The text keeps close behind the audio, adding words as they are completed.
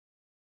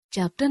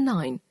Chapter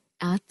 9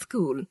 at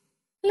School.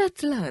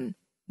 Let's learn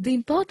the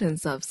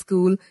importance of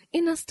school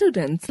in a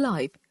student's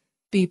life.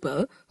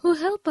 People who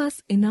help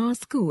us in our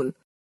school.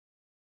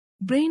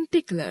 Brain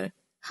tickler.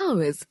 How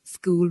is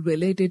school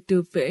related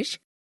to fish?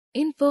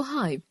 Info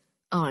hive.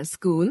 Our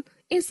school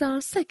is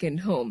our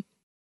second home.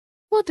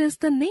 What is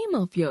the name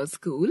of your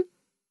school?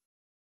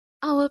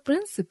 Our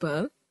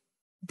principal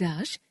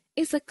dash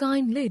is a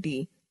kind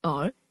lady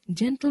or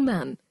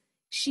gentleman.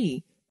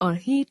 She or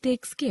he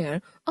takes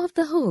care of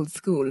the whole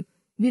school.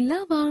 We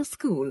love our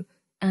school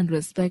and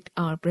respect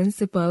our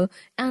principal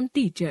and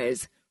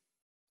teachers.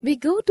 We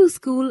go to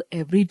school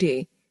every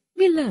day.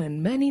 We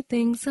learn many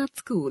things at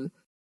school.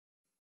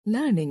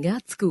 Learning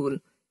at school.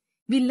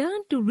 We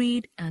learn to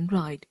read and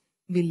write.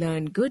 We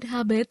learn good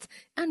habits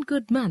and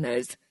good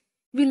manners.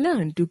 We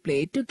learn to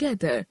play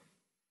together.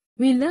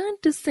 We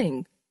learn to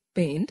sing,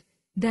 paint,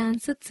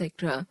 dance,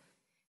 etc.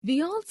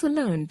 We also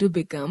learn to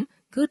become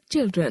good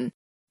children.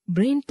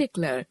 Brain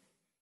tickler.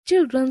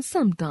 Children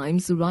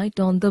sometimes write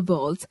on the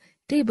walls,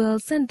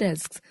 tables and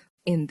desks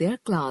in their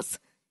class.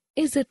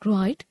 Is it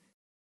right?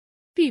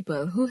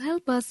 People who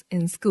help us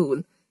in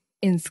school.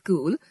 In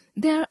school,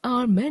 there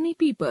are many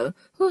people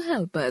who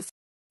help us.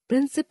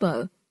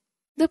 Principal.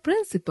 The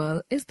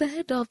principal is the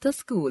head of the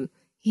school.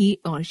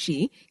 He or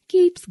she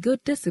keeps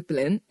good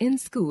discipline in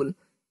school.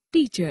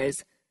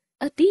 Teachers.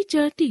 A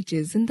teacher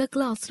teaches in the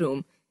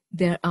classroom.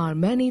 There are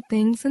many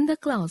things in the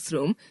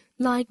classroom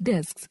like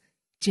desks,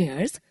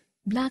 chairs,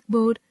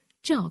 blackboard,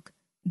 chalk,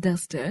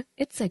 duster,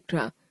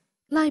 etc.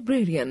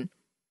 Librarian.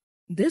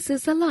 This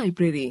is a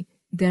library.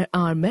 There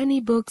are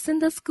many books in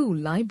the school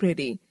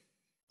library.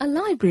 A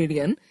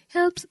librarian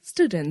helps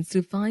students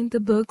to find the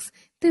books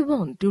they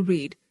want to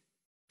read.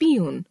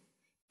 Peon.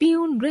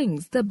 Peon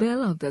rings the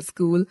bell of the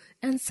school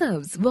and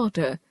serves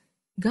water.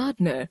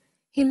 Gardener.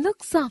 He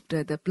looks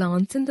after the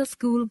plants in the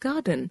school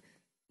garden.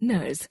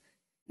 Nurse.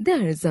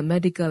 There is a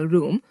medical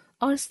room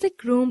or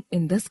sick room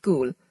in the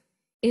school.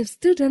 If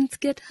students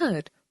get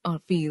hurt or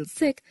feel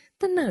sick,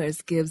 the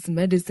nurse gives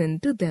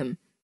medicine to them.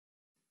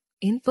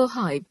 Info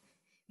hive.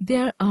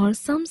 There are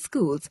some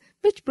schools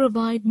which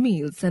provide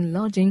meals and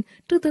lodging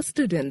to the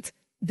students.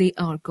 They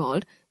are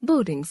called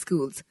boarding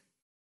schools.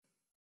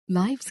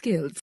 Life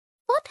skills.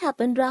 What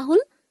happened, Rahul?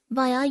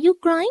 Why are you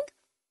crying?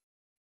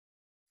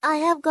 I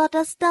have got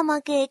a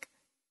stomachache.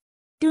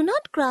 Do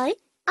not cry.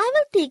 I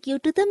will take you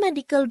to the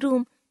medical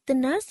room. The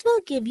nurse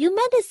will give you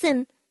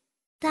medicine.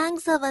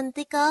 Thanks,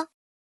 Avantika.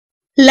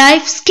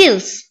 Life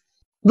skills.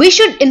 We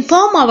should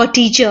inform our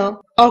teacher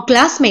or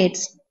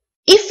classmates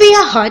if we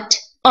are hurt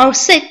or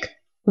sick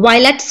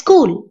while at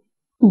school.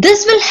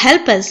 This will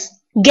help us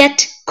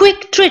get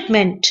quick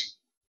treatment.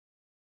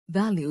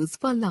 Values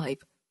for life.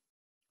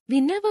 We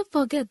never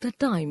forget the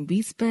time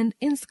we spend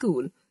in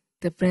school,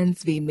 the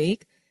friends we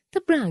make,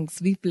 the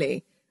pranks we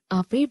play,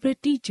 our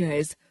favorite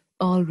teachers,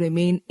 all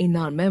remain in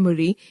our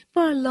memory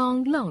for a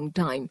long, long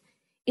time.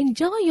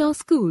 Enjoy your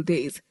school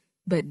days,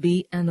 but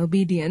be an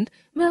obedient,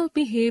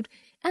 well-behaved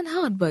and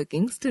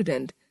hard-working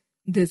student.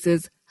 This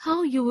is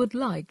how you would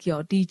like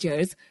your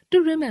teachers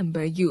to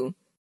remember you.